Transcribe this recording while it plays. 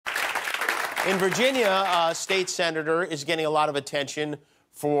In Virginia, a state senator is getting a lot of attention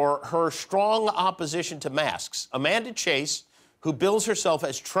for her strong opposition to masks. Amanda Chase, who bills herself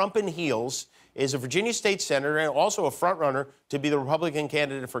as Trump in heels, is a Virginia state senator and also a frontrunner to be the Republican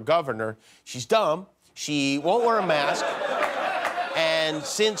candidate for governor. She's dumb. She won't wear a mask. And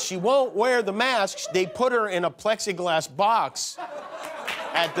since she won't wear the mask, they put her in a plexiglass box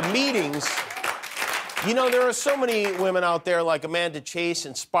at the meetings. You know, there are so many women out there like Amanda Chase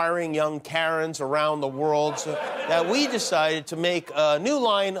inspiring young Karens around the world that we decided to make a new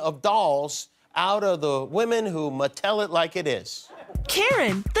line of dolls out of the women who tell it like it is.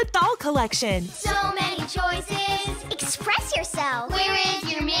 Karen, the doll collection. So many choices. Express yourself. Where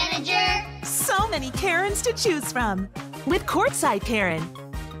is your manager? So many Karens to choose from. With Courtside Karen.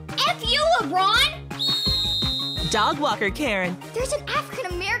 F you, LeBron! Dog Walker Karen. There's an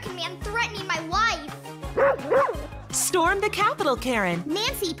African-American man threatening my life. Storm the Capitol Karen.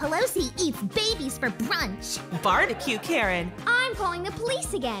 Nancy Pelosi eats babies for brunch. Barbecue Karen. I'm calling the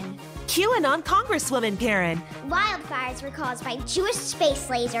police again. QAnon Congresswoman Karen. Wildfires were caused by Jewish space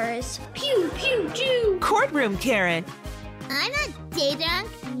lasers. Pew, pew, pew. Courtroom Karen. I'm not day drunk.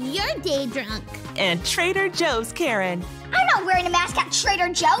 You're day drunk. And Trader Joe's Karen. I'm not wearing a mask at Trader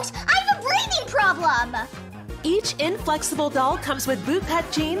Joe's. I have a breathing problem. Each inflexible doll comes with bootcut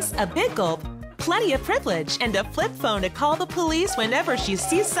jeans, a big gulp, plenty of privilege, and a flip phone to call the police whenever she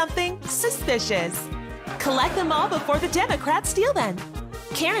sees something suspicious. Collect them all before the Democrats steal them.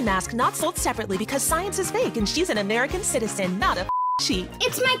 Karen mask not sold separately because science is fake and she's an American citizen, not a cheat.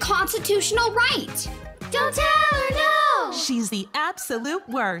 It's my constitutional right. Don't tell her no. She's the absolute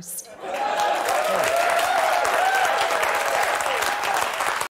worst.